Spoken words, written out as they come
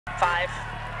5,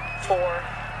 4,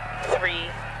 3,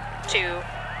 2,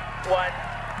 1,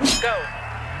 go.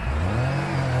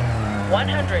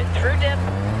 100 through dip.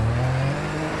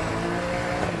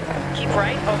 Keep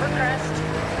right over crest.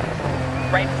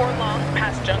 Right 4 long,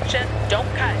 past junction, don't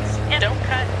cut, and don't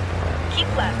cut.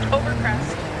 Keep left over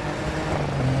crest.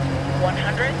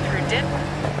 100 through dip.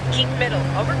 Keep middle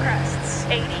over crests.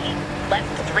 80, left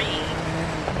 3.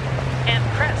 And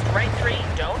crest, right 3,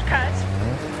 don't cut.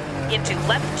 Into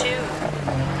left 2.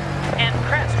 And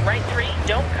crest, right 3,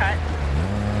 don't cut.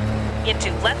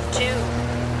 Into left 2.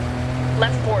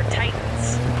 Left 4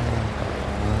 tightens.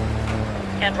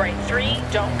 And right 3,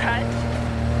 don't cut.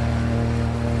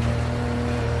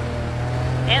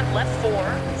 And left 4.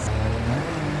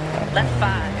 Left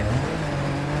 5.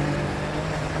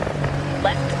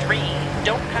 Left 3,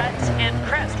 don't cut. And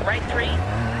crest, right 3.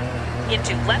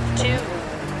 Into left 2.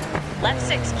 Left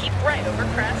 6, keep right over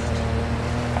crest.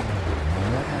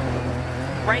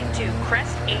 Right 2,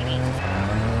 crest 80.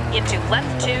 Into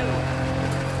left 2.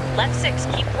 Left 6,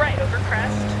 keep right over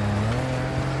crest.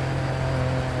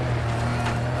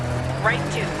 Right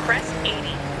 2, crest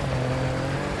 80.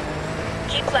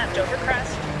 Keep left over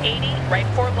crest. 80, right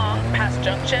 4 long, past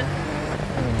junction.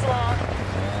 Long.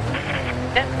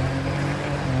 Dip.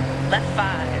 Left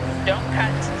 5, don't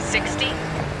cut. 60.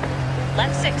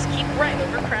 Left 6, keep right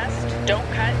over crest. Don't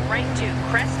cut. Right 2,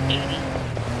 crest 80.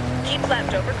 Keep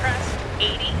left over crest.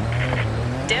 80.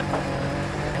 Dip.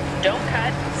 Don't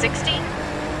cut. 60.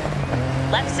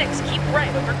 Left 6, keep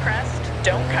right over crest.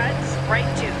 Don't cut. Right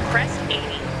 2, crest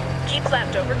 80. Keep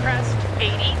left over crest.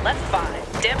 80. Left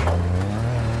 5. Dip.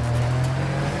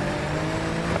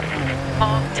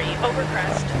 On 3 over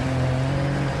crest.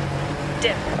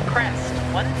 Dip. Crest.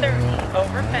 130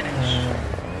 over finish.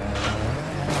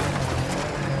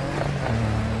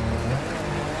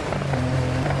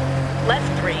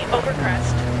 Left 3 over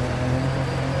crest.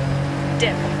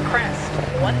 Dip. Crest.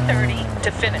 130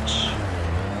 to finish.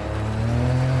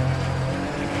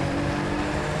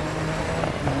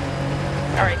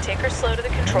 All right, take her slow to the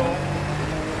control.